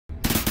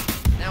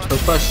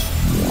Push, push.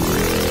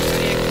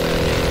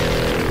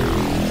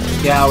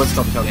 Yeah, I would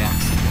still kill the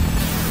axe.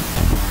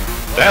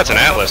 That's an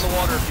Atlas.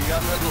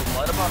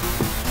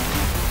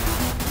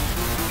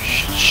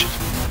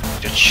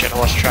 Shit, I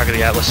lost track of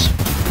the Atlas.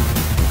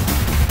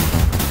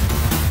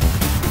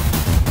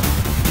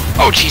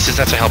 Oh Jesus,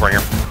 that's a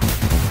Hellbringer.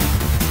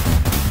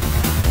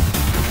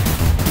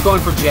 I'm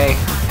going for J,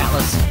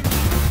 Atlas.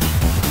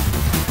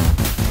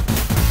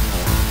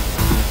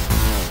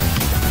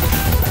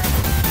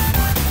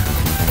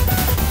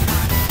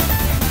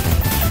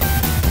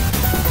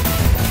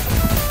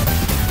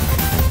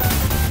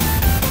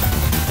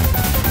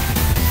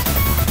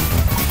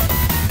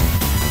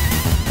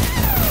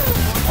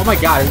 Oh my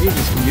god, he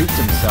just nuked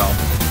himself.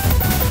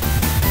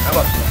 How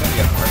about somebody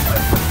got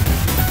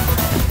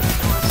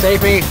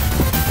Save me!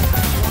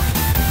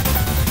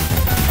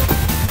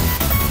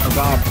 Oh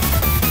god.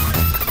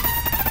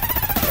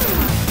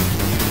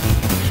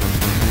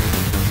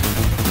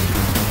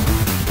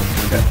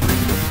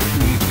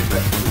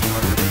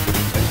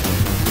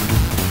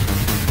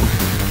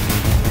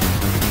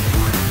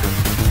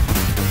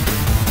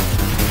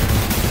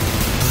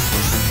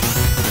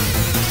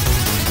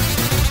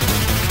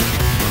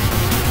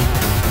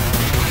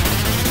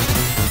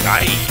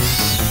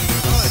 Nice.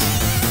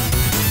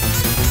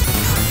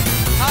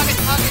 Target,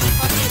 fucking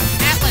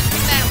Atlas,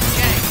 get that with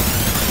Jay.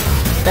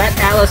 That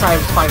Atlas I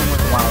was fighting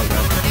with a while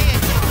ago.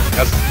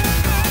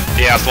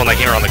 Yeah, that's the one that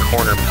came around the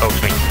corner and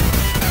poked me.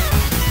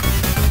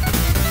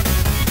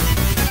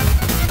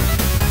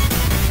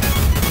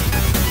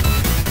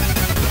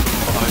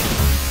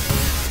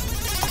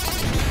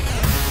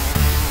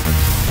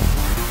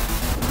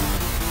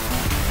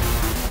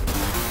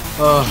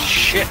 Oh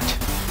shit.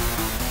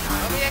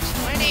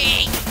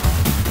 LBX-20.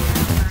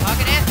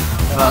 Target F.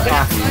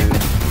 F.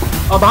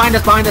 Oh, behind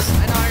us, behind us.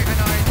 I know, it's a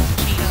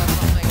cheetah or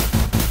something.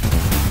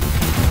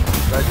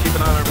 Guys, keep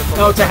an eye on our missile.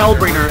 No, it's a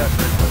Hellbringer.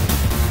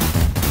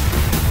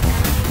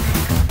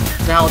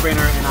 It's a Hellbringer,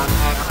 and I'm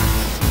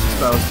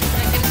exposed.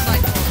 Yeah, get a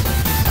side course,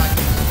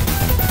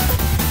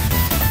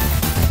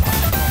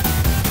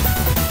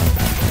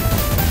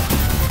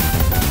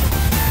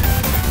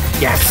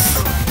 Yes!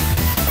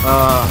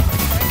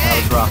 That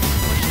was rough.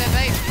 Push their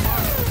base,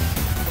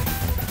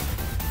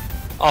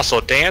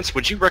 Also, Dance,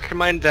 would you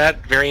recommend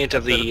that variant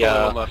of the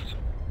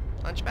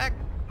Hunchback?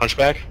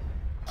 Hunchback?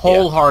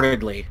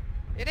 Wholeheartedly.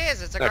 It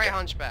is, it's a great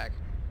hunchback.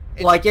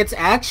 Like, it's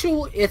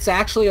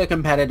actually a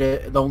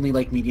competitive, the only,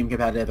 like, medium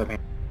competitive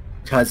apparently.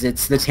 Because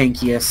it's the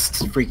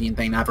tankiest freaking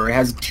thing ever. It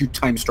has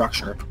 2-time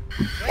structure.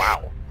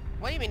 Wow.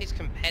 What do you mean it's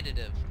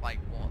competitive? Like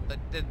what?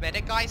 The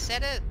meta guy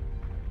said it?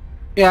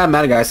 Yeah,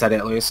 Meta Guy said it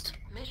at least.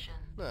 Mission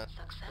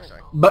successful.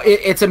 But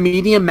it's a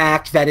medium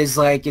Mac that is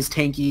like as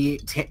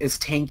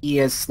tanky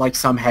as like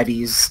some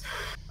heavies.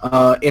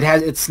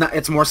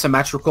 It's more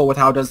symmetrical with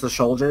how it does the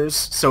shoulders,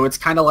 so it's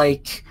kind of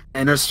like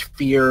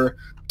Enosphere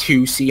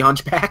 2C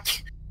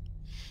Hunchback.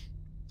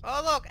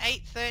 Oh look,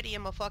 830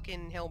 and my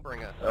fucking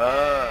Hellbringer.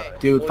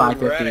 Dude,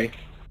 550.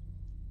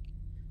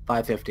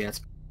 550.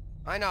 That's.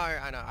 I know.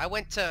 I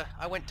went to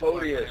work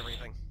and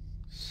everything.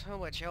 So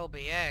much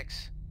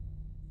LBX.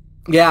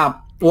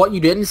 Yeah. What you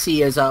didn't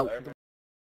see is